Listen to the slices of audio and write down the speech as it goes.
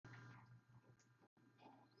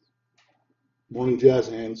Morning, jazz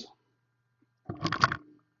hands.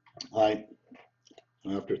 Hi.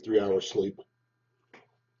 After 3 hours sleep.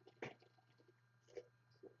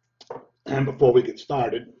 And before we get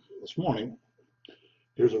started this morning,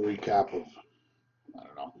 here's a recap of, I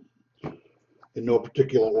don't know, in no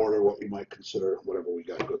particular order, what you might consider whatever we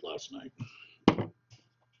got good last night.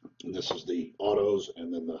 And this is the autos,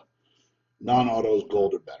 and then the non-autos,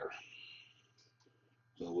 gold or better.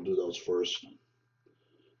 So we'll do those first.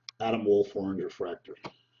 Adam Wolf, orange refractor.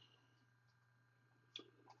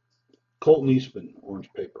 Colton Eastman, orange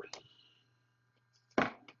paper.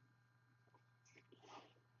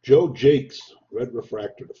 Joe Jakes, red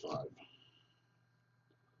refractor to 5.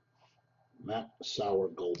 Matt Sauer,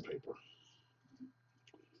 gold paper.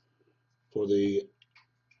 For the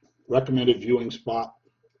recommended viewing spot,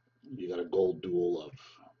 you got a gold duel of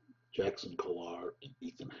Jackson Kowar and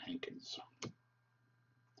Ethan Hankins.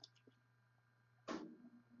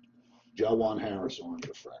 Jawan Harris, orange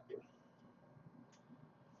refractor.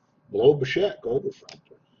 Below Bichette, gold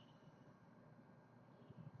refractor.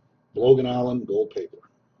 Logan Allen, gold paper.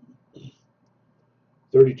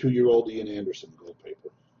 32-year-old Ian Anderson, gold paper.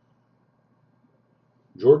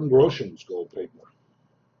 Jordan Groshans, gold paper.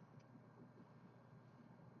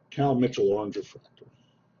 Cal Mitchell, orange refractor.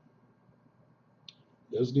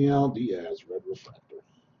 Yasniel Diaz, red refractor.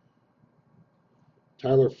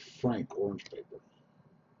 Tyler Frank, orange paper.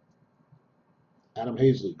 Adam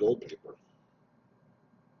Hazley, gold paper.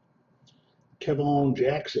 Kevon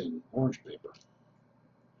Jackson, orange paper.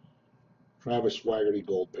 Travis Swaggerty,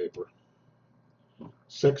 gold paper.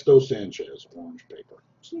 Sexto Sanchez, orange paper.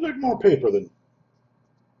 Seems like more paper than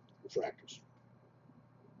refractors.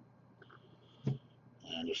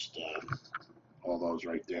 And just all those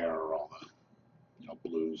right there are all the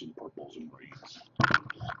blues and purples and greens.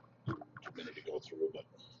 Too many to go through, but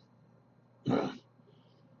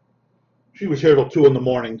she was here till 2 in the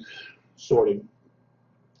morning sorting.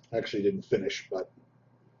 Actually didn't finish, but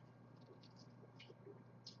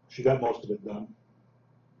she got most of it done.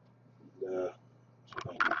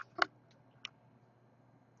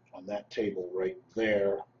 On that table right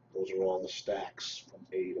there, those are all the stacks from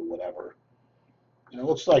A to whatever. And it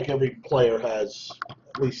looks like every player has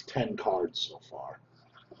at least 10 cards so far.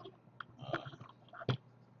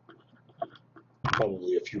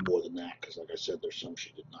 Probably a few more than that, because like I said, there's some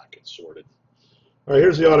she did not get sorted. All right,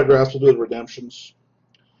 here's the autographs. We'll do the redemptions.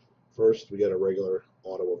 First, we got a regular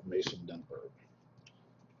auto of Mason Denberg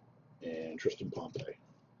and Tristan Pompey.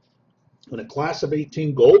 And a class of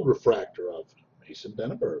 18 gold refractor of Mason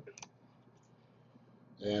Denberg.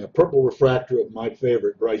 And a purple refractor of my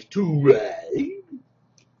favorite, Bryce Touray.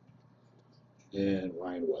 And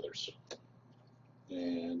Ryan Weathers.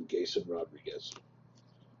 And Gason Rodriguez.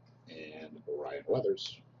 And Ryan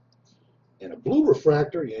Weathers. And a blue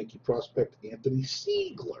refractor, Yankee prospect Anthony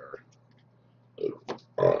Siegler.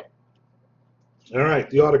 All right,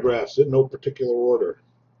 the autographs in no particular order.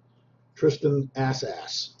 Tristan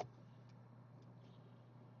Ass.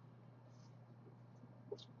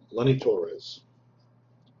 Lenny Torres.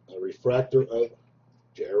 A refractor of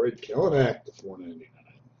Jared Kelenic, the 499.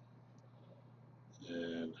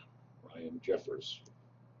 And Ryan Jeffers.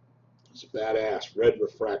 It's a badass red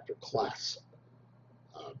refractor class.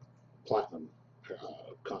 Platinum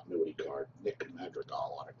continuity card. Nick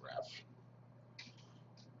Madrigal autograph.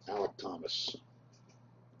 Alec Thomas.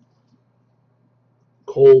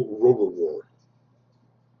 Cole Roberwar.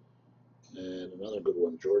 And another good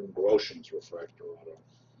one, Jordan Groshans refractor auto.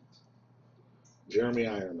 Jeremy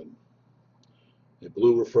Ironman. A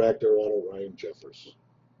blue refractor auto, Ryan Jeffers.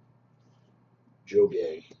 Joe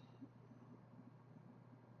Gay.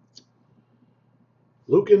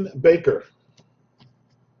 Lucan Baker,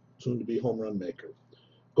 soon to be home run maker.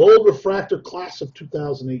 Gold refractor class of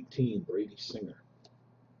 2018, Brady Singer.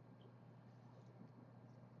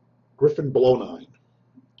 Griffin Blonine.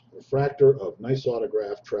 Refractor of nice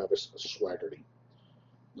autograph, Travis Swaggerty.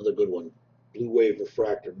 Another good one. Blue Wave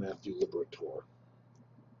refractor, Matthew Liberatore.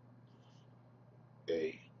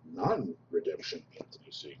 A non-redemption,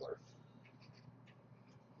 Anthony Siegler.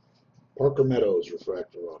 Parker Meadows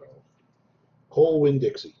refractor auto. Cole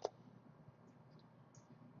Winn-Dixie.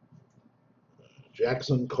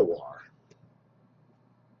 Jackson Kowar.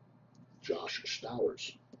 Josh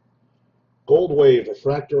Stowers. Gold Wave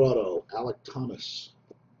refractor auto, Alec Thomas.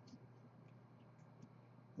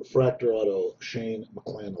 Refractor auto, Shane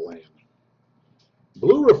McClanahan.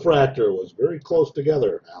 Blue refractor was very close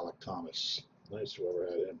together, Alec Thomas. Nice whoever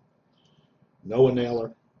had him. Noah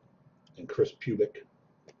Naylor and Chris Pubic.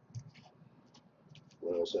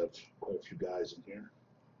 Royals have quite a few guys in here.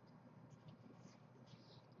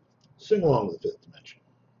 Sing along with the fifth dimension.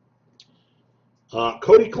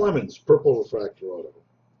 Cody Clemens, purple refractor auto.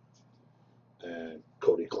 And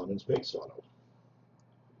Cody Clemens base auto.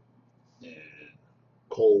 And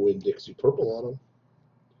Cole Winn-Dixie purple auto.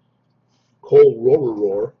 Cole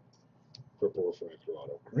Roar, purple refractor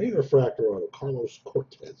auto. Green refractor auto, Carlos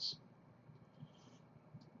Cortez.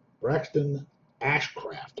 Braxton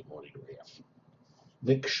Ashcraft autograph.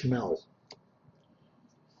 Nick Schmel.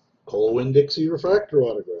 Cole Winn-Dixie refractor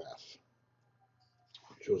autograph.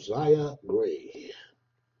 Josiah Gray.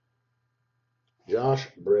 Josh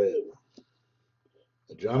Brew.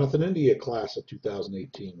 The Jonathan India class of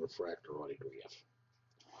 2018 refractor autograph.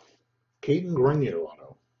 Caden Grenier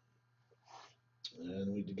auto.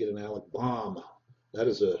 And we did get an Alec Baum. That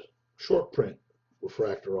is a short print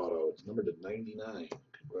refractor auto. It's numbered to 99.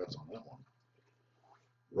 Congrats on that one.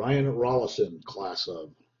 Ryan Rollison, class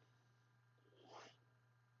of.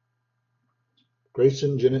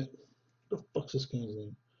 Grayson Janista. What the fuck's this guy's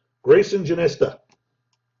name? Grayson Janista.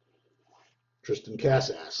 Tristan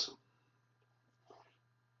Casas.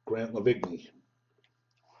 Grant Lavigny.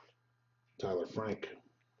 Tyler Frank.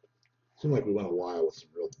 Seemed like we went a while with some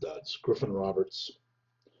real duds. Griffin Roberts.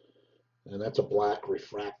 And that's a black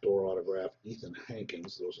refractor autograph. Ethan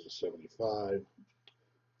Hankins. Those are the 75.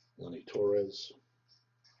 Lenny Torres.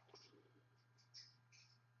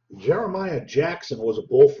 Jeremiah Jackson was a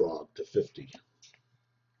bullfrog to 50.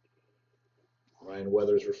 Ryan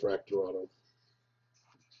Weathers refractor auto.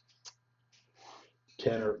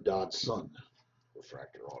 Tanner Dodson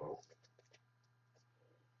refractor auto.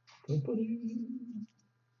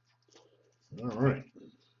 All right.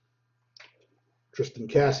 Tristan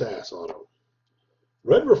Casas auto.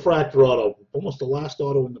 Red refractor auto. Almost the last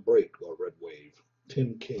auto in the break, or Red Wave.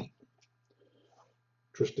 Tim Kate.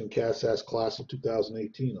 Tristan Casas class of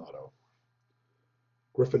 2018 auto.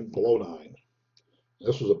 Griffin Blonine.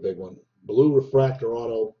 This was a big one. Blue refractor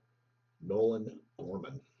auto. Nolan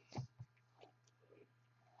Gorman.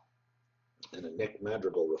 And a Nick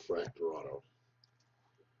Madrigal refractor auto.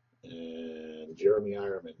 And Jeremy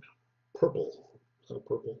Ironman. Purple. Is that a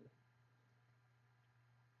purple?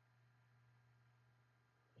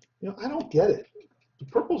 You know, I don't get it. The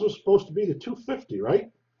purples are supposed to be the 250,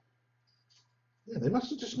 right? Yeah, they must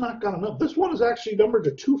have just not got enough. This one is actually numbered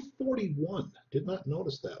to 241. Did not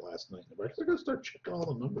notice that last night. I gotta start checking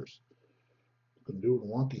all the numbers. Been doing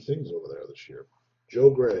wonky things over there this year. Joe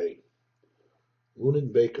Gray.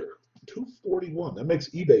 Lunan Baker. 241. That makes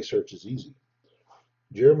eBay searches easy.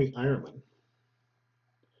 Jeremy Ironman.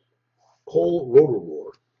 Cole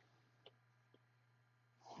Rotor.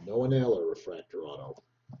 Noah Naylor refractor auto.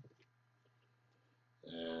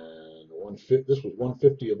 And this was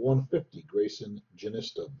 150 of 150. Grayson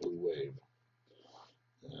Janista Blue Wave.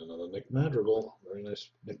 And another Nick Madrigal. Very nice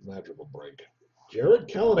Nick Madrigal break. Jared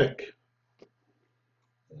Kelenic.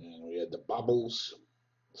 And we had the Bubbles.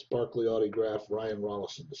 Sparkly autograph. Ryan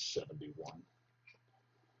Rollison to 71.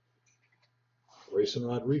 Grayson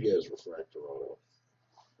Rodriguez refractor auto.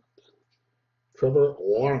 Trevor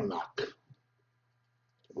Warnock.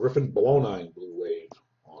 Griffin Blonine Blue Wave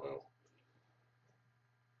auto.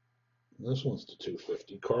 And this one's to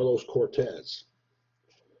 250. Carlos Cortez.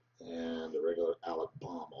 And a regular Alec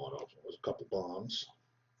Baum auto. There's a couple bombs.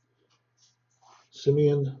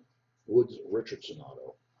 Simeon Woods Richardson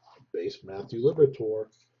auto. Base Matthew Liberatore.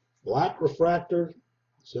 Black refractor.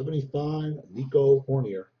 75. Nico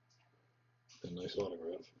Hornier. A nice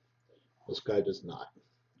autograph. This guy does not.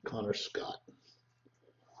 Connor Scott.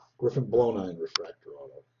 Griffin Blonine refractor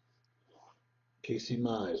auto. Casey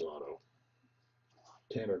Mize auto.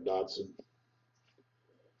 Tanner Dodson.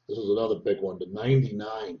 This is another big one. To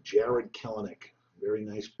 99, Jared Kelenic. Very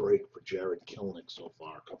nice break for Jared Kelenic so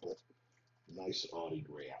far. A couple nice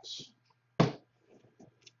autographs.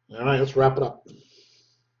 All right, let's wrap it up.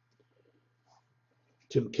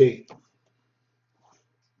 Tim Kate.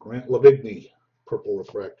 Grant Lavigny. Purple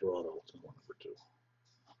refractor auto. It's number 2.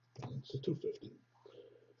 It's a 250.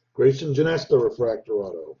 Grayson Janista refractor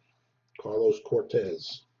auto. Carlos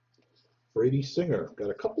Cortez. Brady Singer. Got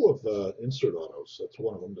a couple of insert autos. That's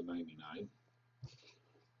one of them to 99. I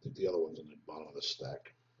think the other one's in the bottom of the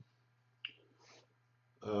stack.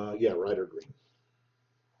 Yeah, Ryder Green.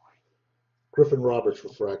 Griffin Roberts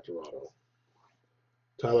refractor auto.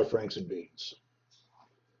 Tyler Franks and Beans.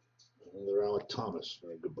 Another Alec Thomas.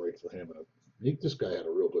 Very good break for him. This guy had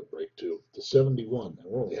a real good break too. To 71, and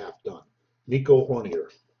we're only half done. Nico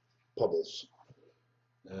Hornier. Pubbles.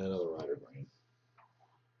 And another Ryder Green.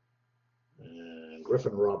 And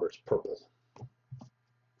Griffin Roberts, purple.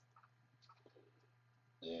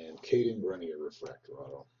 And Caden Grenier, refractor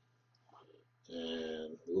auto.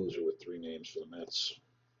 And loser with 3 names for the Mets.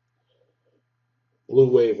 Blue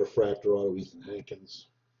Wave refractor auto, Ethan Hankins.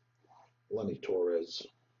 Lenny Torres.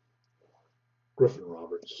 Griffin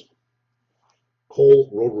Roberts. Cole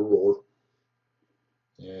Roder,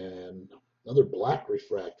 and another black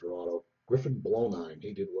refractor auto, Griffin Blonheim.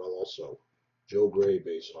 He did well also. Joe Gray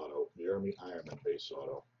base auto. Jeremy Ironman base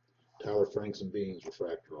auto. Tyler Franks and Beans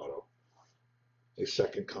refractor auto. A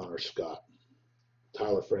second Connor Scott.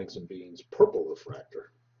 Tyler Franks and Beans purple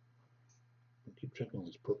refractor. I keep checking on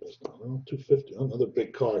these purples now. Oh, 250. Another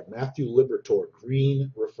big card. Matthew Libertor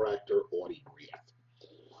green refractor autograph.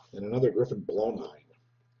 And another Griffin Blonheim.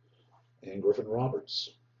 And Griffin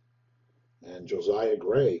Roberts. And Josiah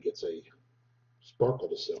Gray gets a sparkle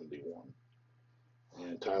to 71.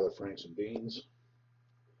 And Tyler Franks and Beans.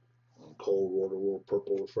 And Cole Roder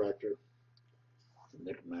purple refractor. And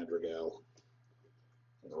Nick Madrigal.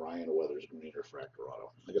 And Ryan Weathers green refractor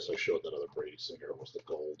auto. I guess I showed that other Brady Singer. It was the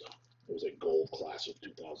gold. It was a gold class of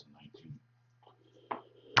 2019.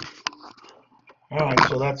 All right,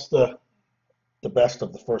 so that's the best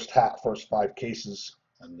of the first 5 cases,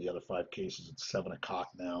 and the other 5 cases at 7 o'clock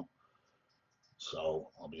now. So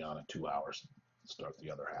I'll be on in 2 hours. Start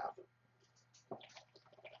the other half.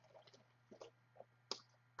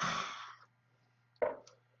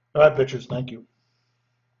 All right, bitches. Thank you.